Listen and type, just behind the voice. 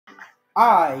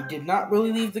I did not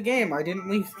really leave the game. I didn't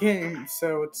leave the game,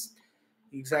 so it's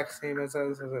the exact same as I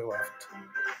left.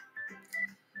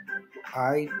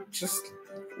 I just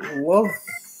love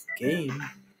game.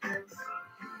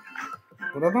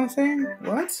 What am I saying?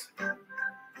 What?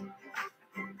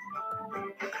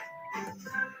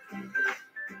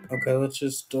 Okay, let's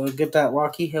just get that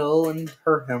Rocky Hill and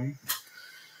hurt him.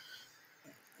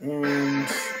 And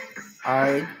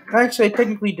I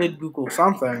technically did Google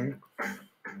something.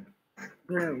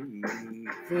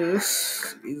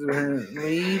 This is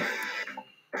apparently.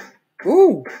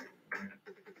 Ooh!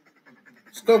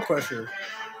 Skull Crusher.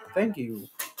 Thank you.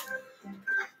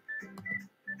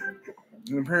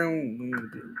 And apparently,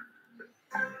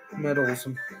 medals.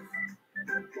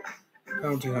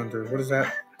 Bounty Hunter. What is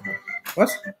that?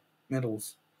 What?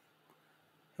 Medals.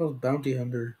 Hell's Bounty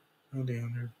Hunter. Bounty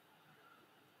Hunter.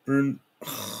 Earn.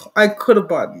 I could have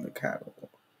bought in the catalog.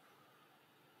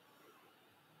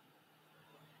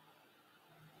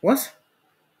 What?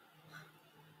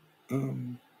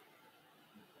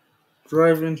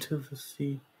 Drive into the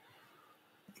sea.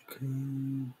 Okay.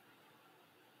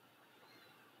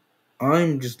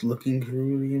 I'm just looking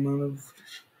through the amount of.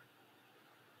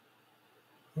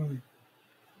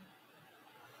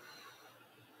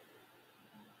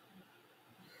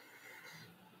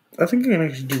 I think I can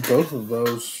actually do both of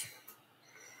those.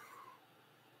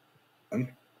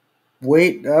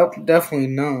 Wait up, definitely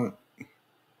not.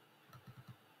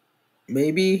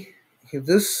 Maybe. Okay,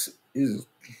 this is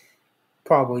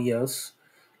probably yes.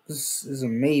 This is a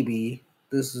maybe.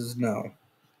 This is no.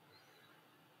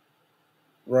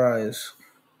 Rise.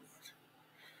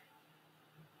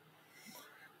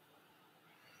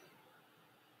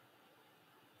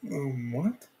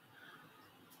 What?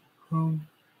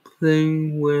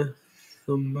 Playing with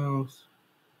the mouse.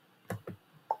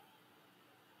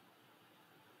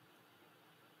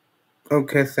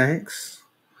 Okay, thanks.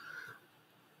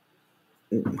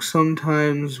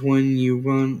 Sometimes when you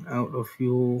run out of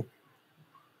fuel,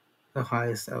 the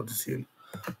highest altitude.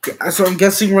 Yeah, so I'm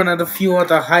guessing run out of fuel at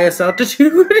the highest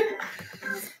altitude?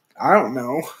 I don't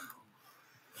know.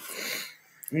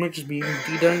 I might just be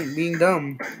being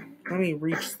dumb. Let me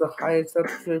reach the highest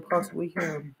altitude I possibly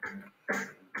can.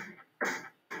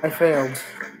 I failed.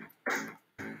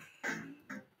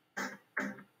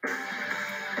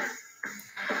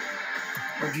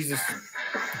 Oh, Jesus.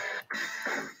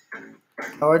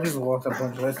 Oh, I just walked up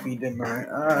on my speed, didn't I?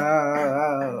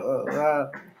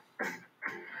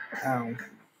 Ow.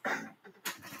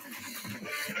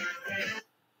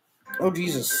 Oh,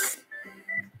 Jesus.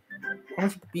 How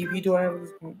much BP do I have at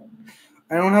this point?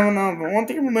 I don't have enough. I want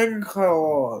the Mega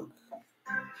Catalog.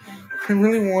 I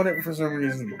really want it for some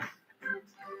reason.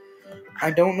 I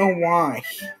don't know why.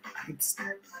 It's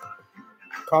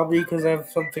probably because I have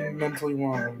something mentally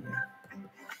wrong with me.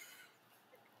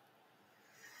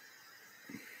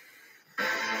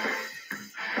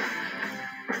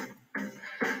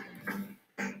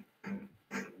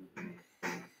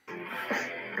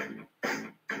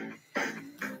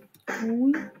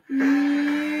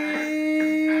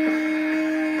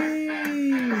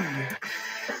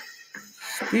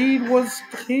 Speed was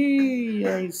key,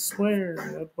 I swear.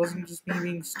 That wasn't just me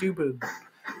being stupid.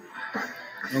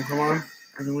 Oh, come on. I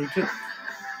can reach it.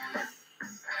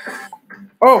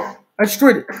 Oh! I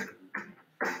destroyed it!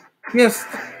 Yes!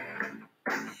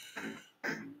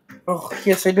 Oh,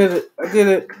 yes, I did it. I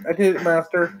did it,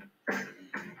 Master.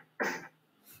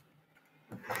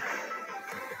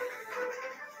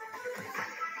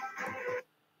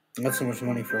 That's so much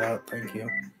money for that. Thank you.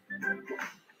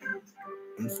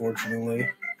 Unfortunately,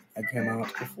 I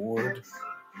cannot afford.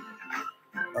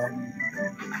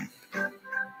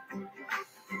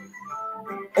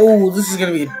 Oh, this is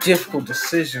gonna be a difficult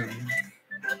decision.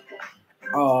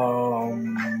 I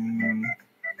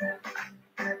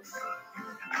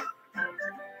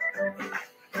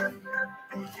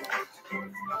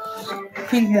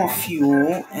need more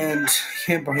fuel and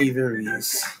can't buy either of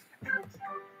these.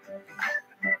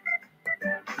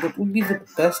 What would be the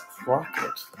best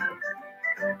rocket?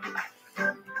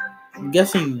 I'm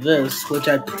guessing this, which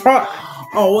I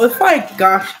oh, if I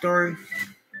gosh darn.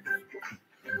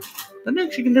 That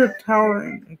actually can do a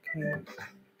tower. Okay.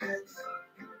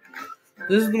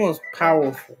 This is the most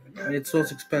powerful, and it's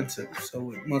most expensive, so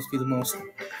it must be the most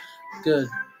good.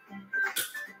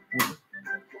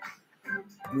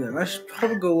 Yeah, I should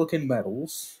probably go look in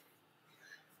metals.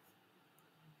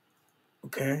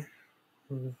 Okay.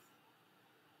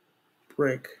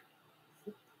 Brick.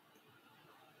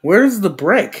 Where's the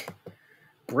brick?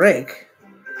 Brick?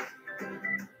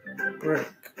 Brick.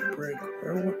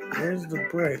 Where's the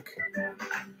brick?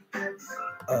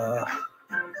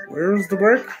 Where's the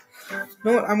brick?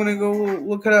 You know what? I'm gonna go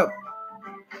look it up.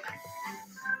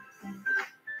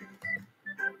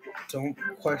 Don't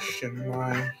question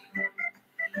my.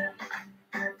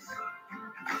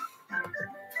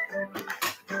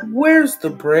 Where's the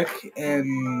brick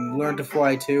and Learn to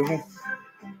Fly 2?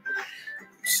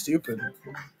 Stupid.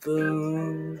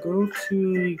 Go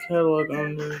to the catalog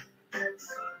under.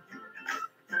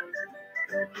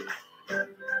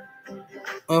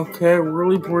 Okay,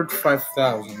 really bored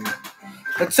 5,000.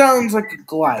 That sounds like a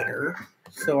glider,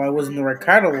 so I was in the right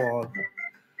catalog.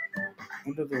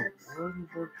 Under the really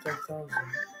bored 5,000.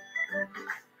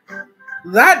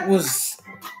 That was.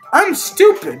 I'm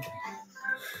stupid.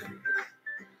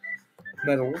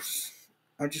 Medals.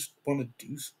 I just want to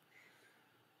do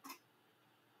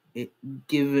it.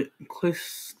 Give it.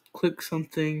 Click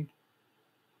something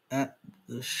at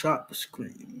the shop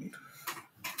screen.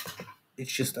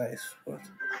 It's just ice. What?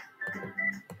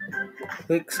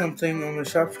 Click something on the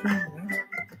shop screen? What?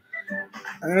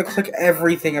 I'm gonna click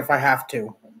everything if I have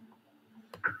to.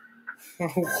 I'll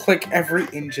click every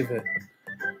inch of it.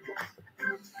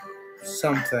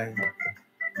 Something.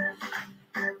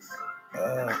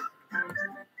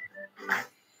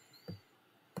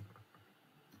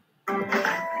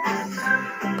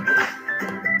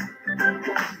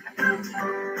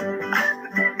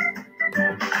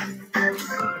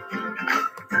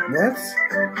 What?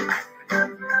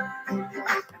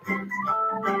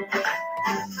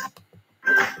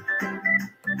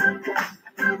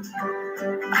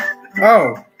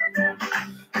 Oh.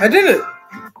 I did it!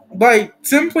 By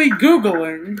simply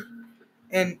Googling.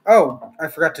 And, oh, I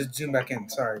forgot to zoom back in.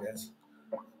 Sorry, guys.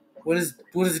 What does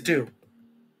it do?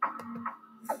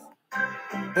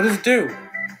 What does it do?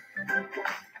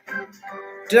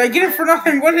 Did I get it for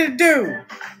nothing? What did it do?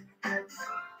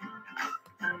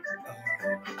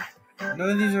 None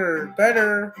of these are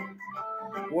better.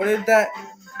 What did that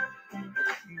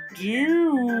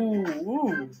do?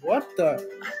 Ooh, what the?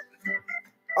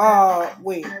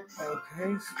 Wait.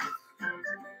 Okay.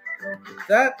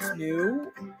 That's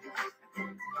new.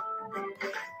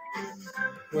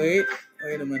 Wait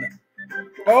a minute.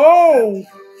 Oh,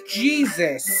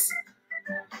 Jesus.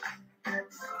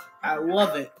 I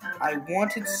love it. I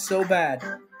want it so bad.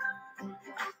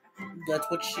 That's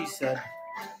what she said.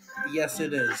 Yes,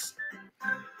 it is.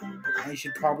 I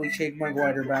should probably change my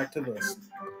glider back to this.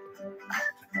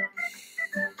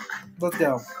 Let's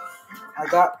go. I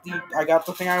got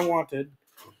the thing I wanted.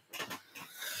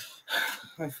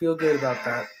 I feel good about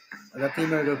that. I got the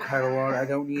Amerigo catalog. I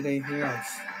don't need anything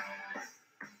else.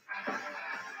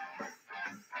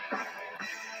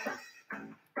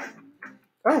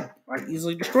 Oh, I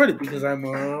easily destroyed it because I'm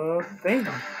a thing.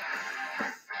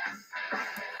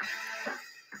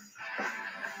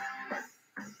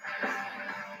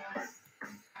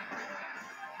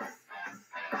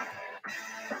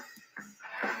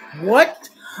 What?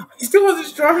 He still wasn't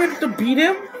strong enough to beat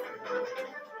him?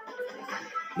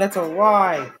 That's a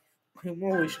lie. I'm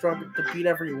always strong enough to beat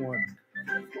everyone.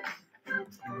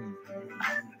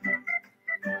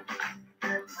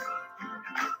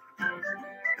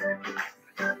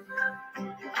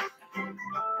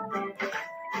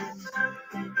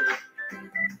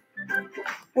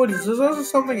 What is this? Also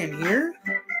something in here?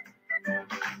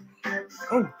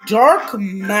 Oh, dark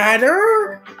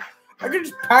matter? I can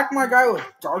just pack my guy with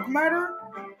dark matter?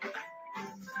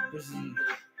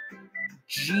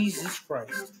 Jesus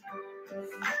Christ.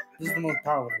 This is the most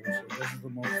powerful. So this is the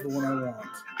one I want.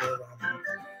 But,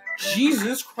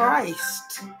 Jesus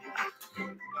Christ.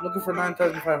 Looking for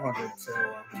 9,500. So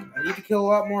I need to kill a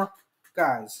lot more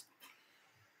guys.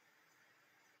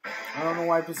 I don't know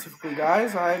why specifically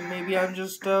guys. Maybe I'm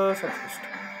just sexist.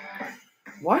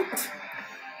 What?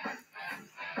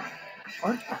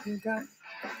 Aren't I a guy?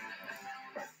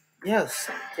 Yes.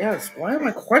 Why am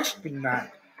I questioning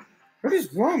that? What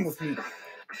is wrong with me?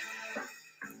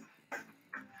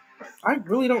 I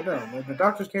really don't know. The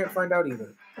doctors can't find out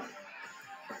either.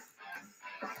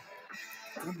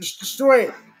 Just destroy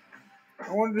it.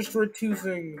 I want to destroy two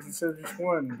things instead of just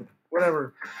one. But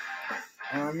whatever.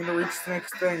 I'm gonna reach the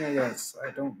next thing, I guess. I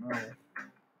don't know.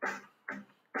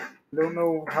 I don't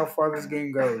know how far this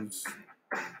game goes.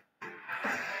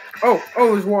 Oh,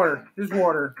 there's water. There's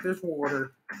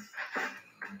water.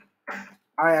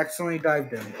 I accidentally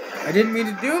dived in. I didn't mean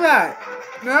to do that.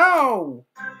 No.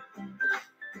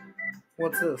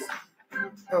 What's this?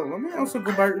 Oh, let me also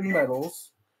go back to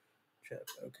medals. Check.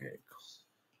 Okay.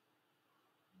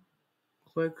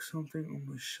 Click something on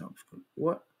the shop screen.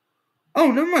 What? Oh,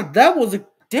 never mind. That was a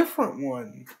different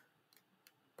one.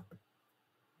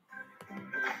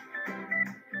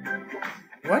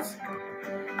 What?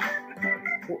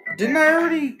 Didn't I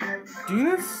already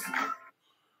do this?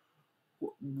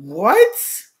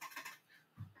 What?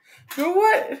 You know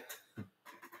what?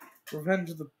 Revenge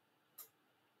of the...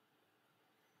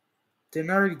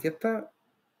 Didn't I already get that?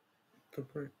 The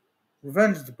brick.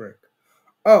 Revenge of the brick.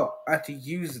 Oh, I have to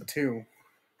use it too.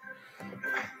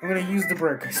 I'm gonna use the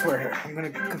brick, I swear. I'm gonna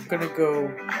go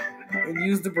and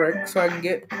use the brick so I can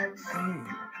get... I'm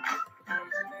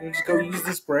gonna just go use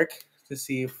this brick to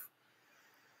see if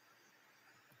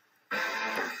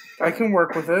I can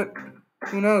work with it.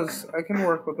 Who knows? I can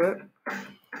work with it.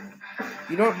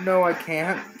 You don't know I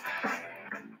can't.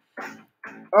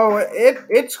 Oh,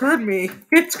 it screwed me.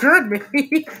 It screwed me.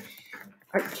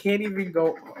 I can't even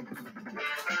go.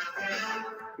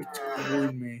 It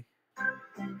screwed me.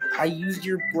 I used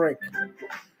your brick.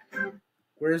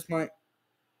 Where's my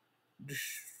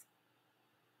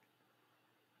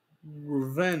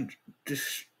revenge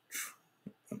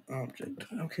object?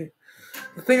 Okay.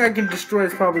 The thing I can destroy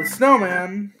is probably the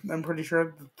snowman. I'm pretty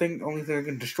sure the only thing I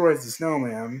can destroy is the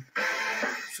snowman.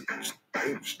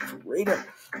 Straight up.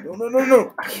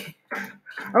 No. I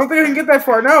don't think I can get that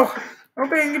far. No. I don't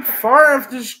think I can get far enough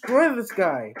to destroy this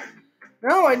guy.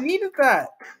 No, I needed that.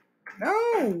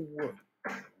 No.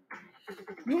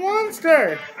 You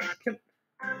monster. Can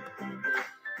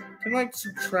like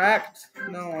subtract?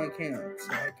 No, I can't.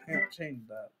 So I can't change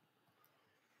that.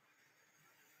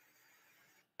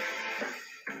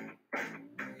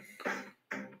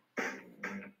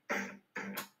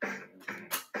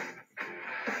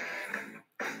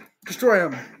 Destroy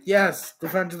him. Yes,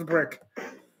 defend the brick.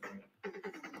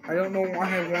 I don't know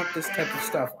why I want this type of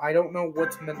stuff. I don't know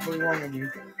what's mentally wrong with you.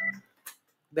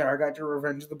 There, I got your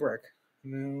revenge of the brick.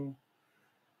 No.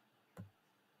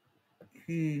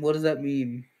 What does that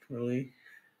mean, really?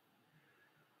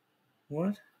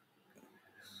 What?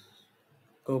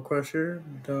 Go Crusher,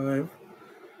 dive.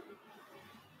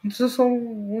 What's this all?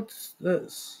 What's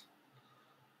this?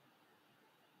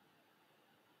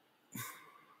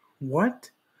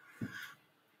 What?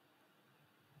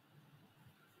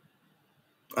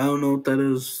 I don't know what that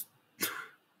is.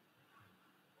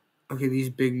 Okay, these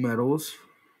big medals.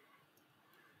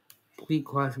 Complete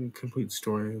class and complete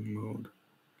story mode.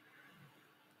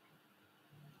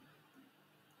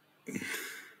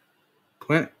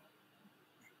 Planet.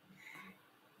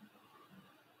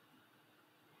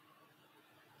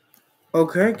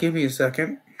 Okay, give me a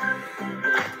second.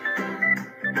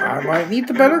 I might need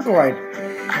the better glider.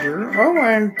 Oh,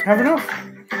 I have enough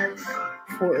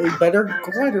for a better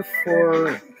glider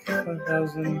for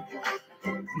 5,000.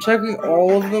 I'm checking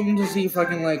all of them to see if I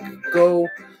can like go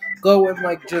and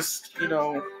like just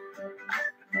other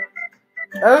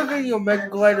than the Omega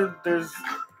glider, there's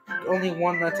only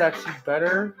one that's actually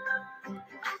better.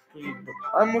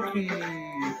 I'm looking.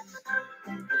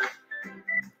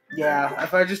 Yeah,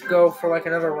 if I just go for like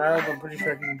another round, I'm pretty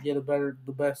sure I can get the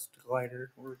best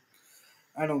glider. Or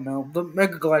I don't know. The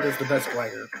Mega Glider is the best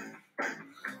glider.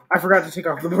 I forgot to take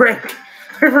off the brick.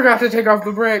 I forgot to take off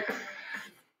the brick.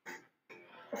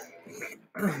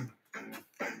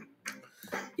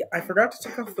 Yeah, I forgot to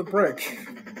take off the brick.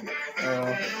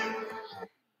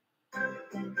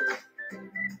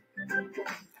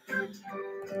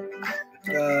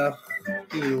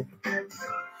 You.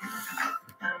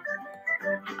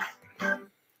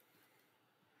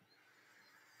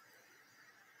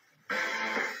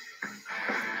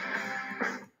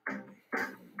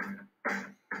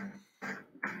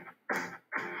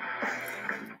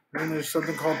 And there's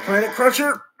something called Planet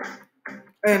Crusher,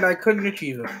 and I couldn't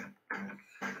achieve it.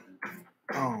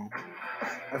 Oh,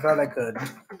 I thought I could.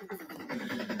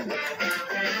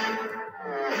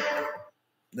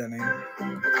 That name.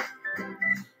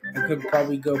 I could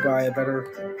probably go buy a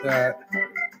better that.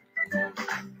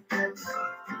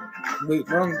 Wait,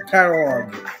 wrong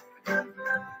catalog.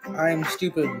 I'm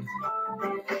stupid.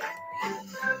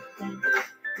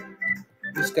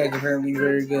 This guy's apparently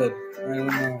very good. I don't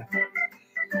know.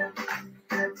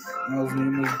 His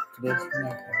name is the best.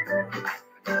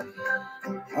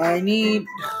 I need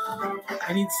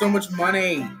so much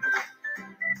money.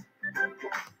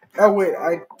 Oh wait,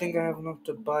 I think I have enough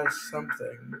to buy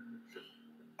something.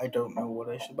 I don't know what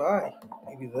I should buy.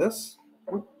 Maybe this?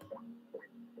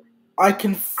 I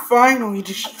can finally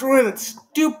destroy that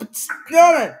stupid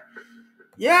snowman!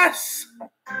 Yes!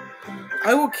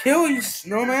 I will kill you,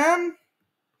 snowman!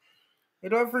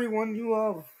 Hit everyone you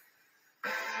love.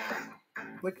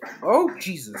 Like, oh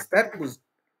Jesus, that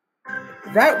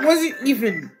wasn't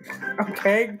even,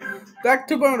 okay? Back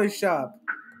to bonus shop.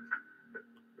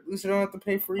 At least I don't have to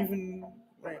pay for even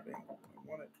ramping.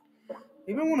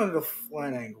 Maybe I wanted a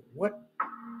flat angle. What?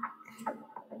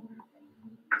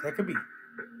 That could be.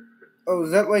 Oh,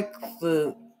 is that like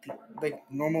the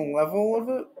normal level of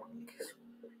it?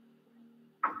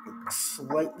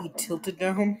 slightly tilted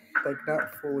down, like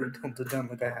not fully tilted down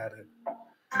like I had it.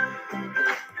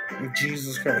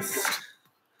 Jesus Christ.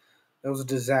 That was a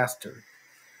disaster.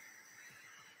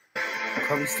 I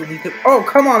probably still need to. Oh,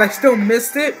 come on, I still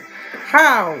missed it?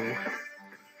 How?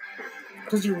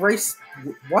 Because you race.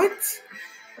 What?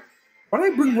 Why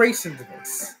did I bring race into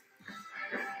this?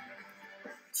 It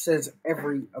says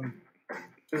every.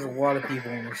 There's a lot of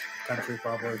people in this country,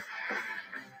 probably.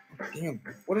 Damn,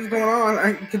 what is going on?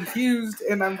 I'm confused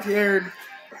and I'm scared.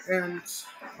 And.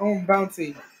 Oh, I'm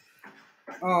bouncy.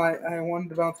 Oh, I wanted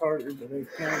to bounce harder, but I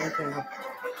can't.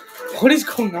 What is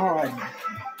going on?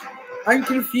 I'm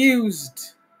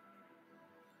confused.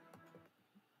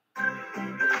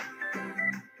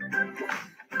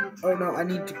 Oh no, I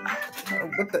need to. Oh,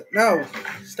 what the? No!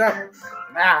 Stop!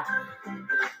 Ah!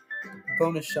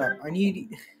 Bonus shot. I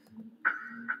need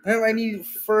it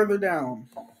further down.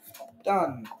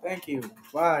 Done. Thank you.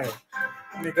 Bye.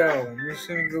 Let me go. I'm just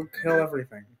gonna go kill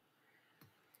everything.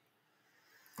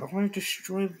 I want to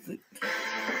destroy the.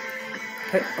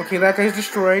 Okay, that guy's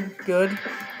destroyed. Good.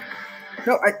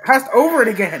 No, I passed over it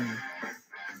again!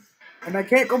 And I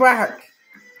can't go back!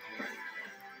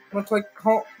 Much like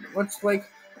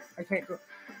I can't go.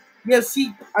 Yeah,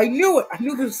 see, I knew it! I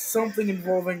knew there was something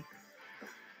involving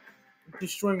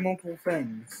destroying multiple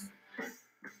things.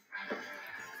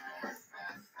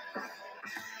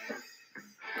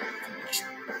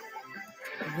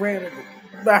 Ran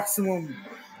maximum.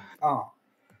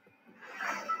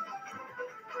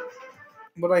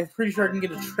 But I'm pretty sure I can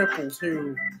get a triple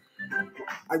too.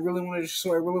 I really want to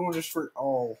destroy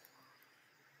all.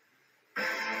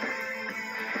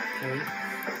 Okay.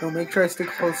 So make sure I stick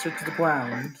closer to the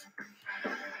ground.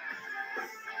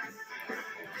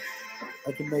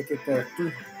 I can make it there.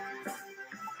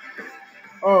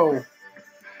 Oh.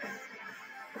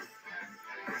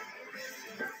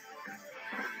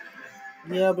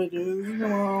 Yeah, but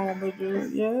come on, but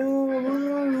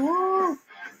yeah.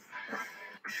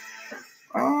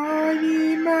 I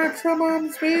need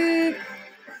maximum speed.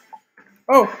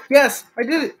 Oh, yes, I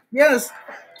did it. Yes,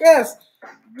 yes,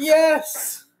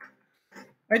 yes.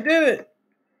 I did it.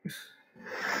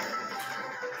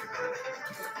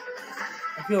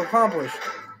 I feel accomplished.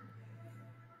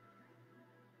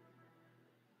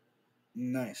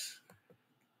 Nice.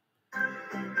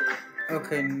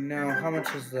 Okay, now how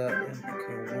much is that?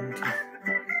 Okay, 1, 2.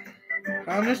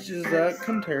 How much is that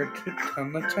compared to how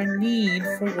much I need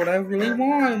for what I really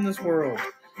want in this world?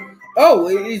 Oh,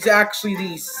 it's actually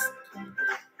these.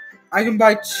 I can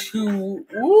buy 2.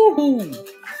 Woohoo!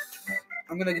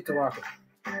 I'm gonna get the rocket.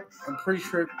 I'm pretty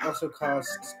sure it also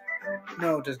costs.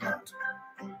 No, it does not.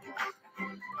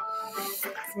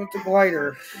 With the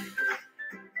glider.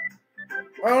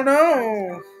 Oh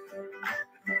no!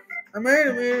 I made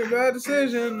a bad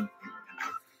decision.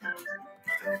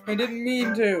 I didn't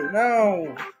mean to.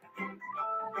 No.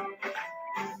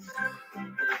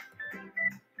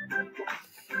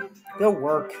 Go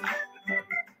work.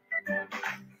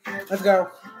 Let's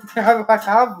go. I have a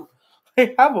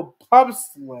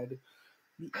bobsled.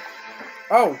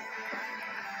 Oh.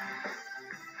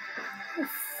 How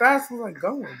fast was I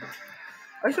going?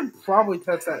 I should probably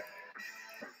test that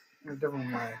in a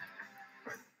different way.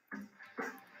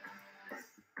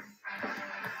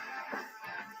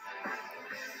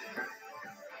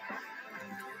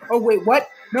 Oh wait, what?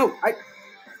 No,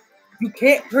 you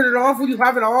can't turn it off when you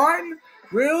have it on?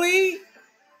 Really?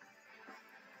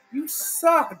 You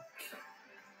suck.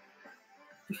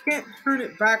 You can't turn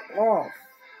it back off.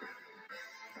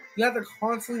 You have to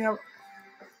constantly have.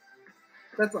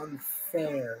 That's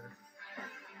unfair.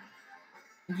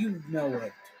 You know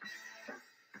it.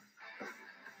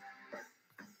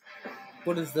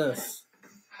 What is this?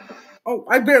 Oh,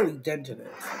 I barely dented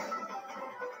it.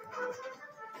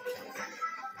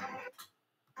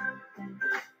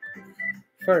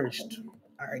 First,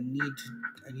 I need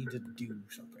to do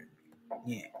something.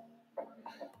 Yeah.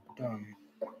 Done.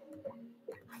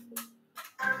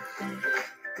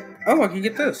 Oh, I can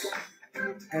get this.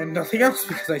 And nothing else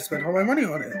because I spent all my money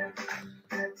on it.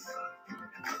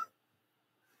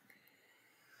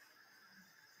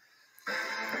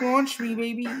 Launch me,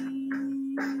 baby.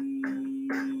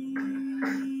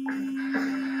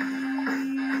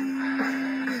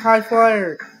 High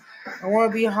flyer. I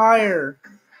want to be higher.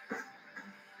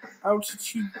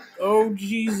 Altitude. Oh,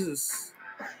 Jesus.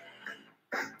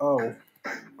 Oh.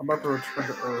 I'm about to return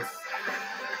to Earth.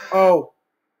 Oh.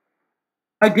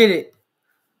 I did it.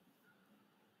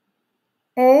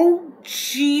 Oh,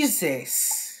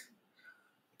 Jesus.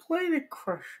 Planet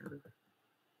Crusher.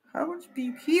 How much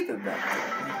BP did that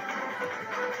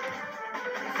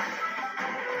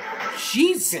give me?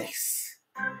 Jesus.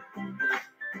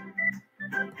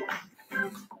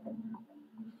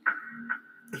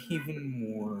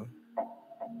 even more.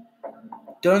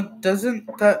 Doesn't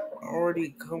that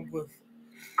already come with...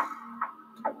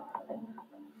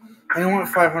 I want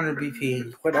 500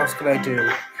 BP. What else could I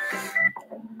do?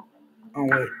 Oh,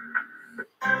 wait.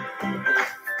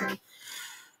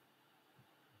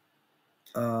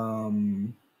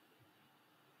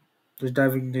 Just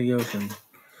diving into the ocean.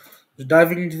 Just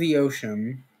diving into the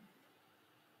ocean.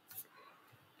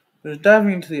 There's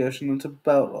diving into the ocean. That's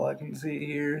about all I can see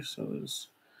here. So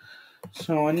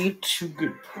I need to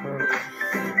get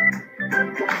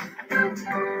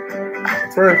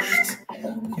first. I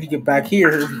need to get back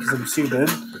here because I'm stupid.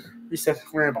 Reset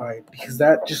rampite because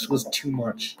that just was too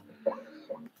much.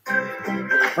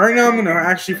 Right now, I'm gonna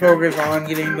actually focus on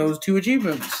getting those 2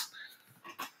 achievements.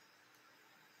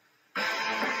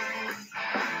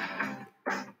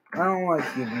 I don't like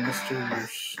you, Mr.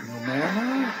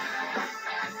 Snowman.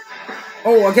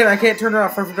 Oh, again, I can't turn it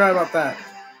off. I forgot about that.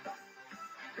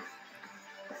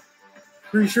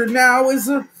 Pretty sure now is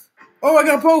a... Oh, I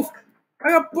got both! I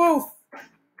got both!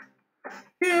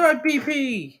 Here at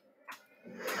BP!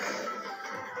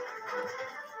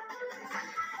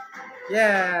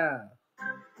 Yeah!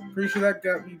 Pretty sure that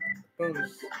got me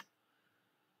bonus.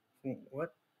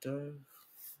 What the...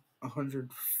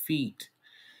 100 feet.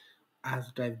 I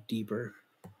have to dive deeper.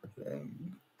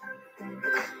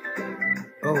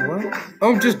 Oh, what?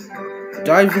 Oh, just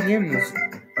diving in is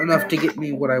enough to get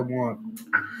me what I want.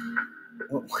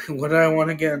 What did I want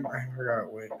again? I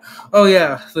forgot. Wait. Oh,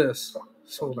 yeah, this.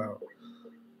 Sold out.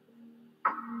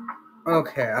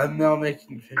 Okay, I'm now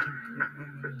making 50.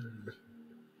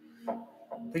 I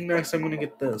think next I'm going to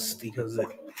get this because it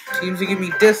seems to give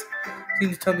me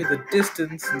seems to tell me the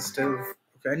distance instead of...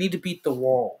 Okay, I need to beat the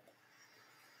wall.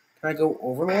 Can I go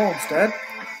over the wall instead?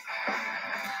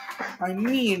 I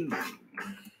mean...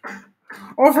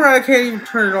 Oh, I forgot I can't even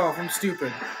turn it off. I'm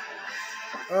stupid.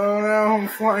 Oh no, I'm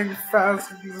flying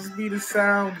faster than the speed of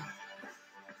sound.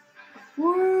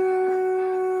 Woo!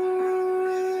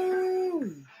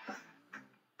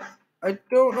 I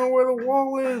don't know where the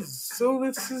wall is, so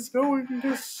this is going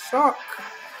to suck.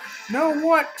 Now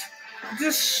what?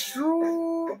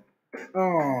 Destroy...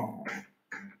 Oh.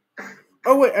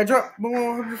 Oh wait, I dropped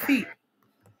below 100 feet.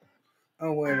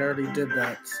 Oh wait, I already did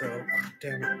that, so...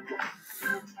 Damn it.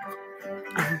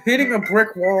 I'm hitting a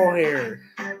brick wall here.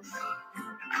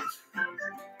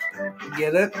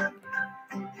 Get it?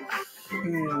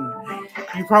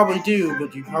 You probably do,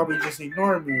 but you probably just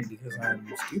ignore me because I'm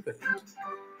stupid.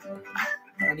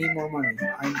 I need more money.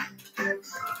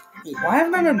 Wait, why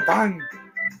haven't I been buying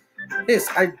this?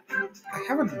 I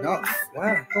have enough. Why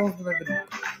the hell haven't I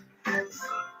been...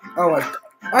 Oh,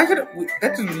 I could...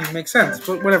 That doesn't even make sense,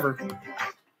 but whatever.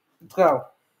 Let's go.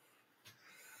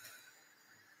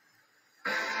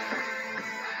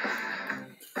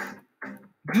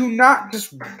 Do not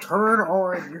just turn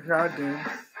on your goddamn...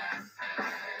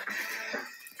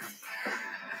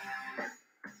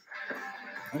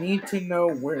 I need to know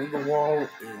where the wall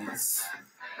is.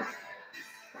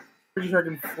 Pretty sure I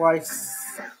can fly...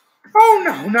 Oh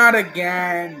no, not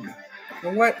again!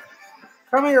 You know what?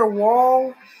 Come here,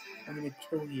 wall! I'm gonna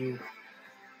kill you.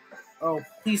 Oh,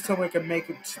 please tell me I can make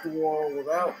it to the wall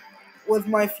with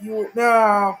my fuel.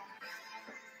 No!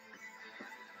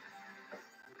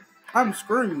 I'm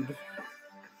screwed.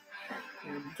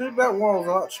 Dude, that wall's a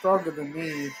lot stronger than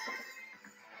me.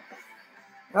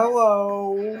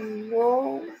 Hello,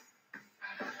 wall.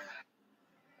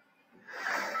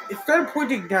 It started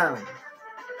pointing down.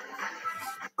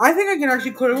 I think I can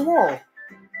actually clear the wall.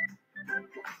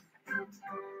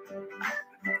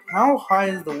 How high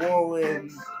is the wall in?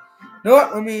 You know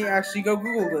what? Let me actually go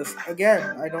Google this.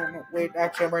 Again, I don't know. Wait,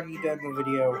 actually, I might need to end the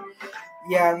video.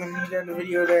 Yeah, I'm going to need to end the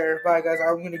video there. Bye, guys.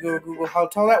 I'm going to go Google how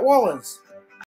tall that wall is.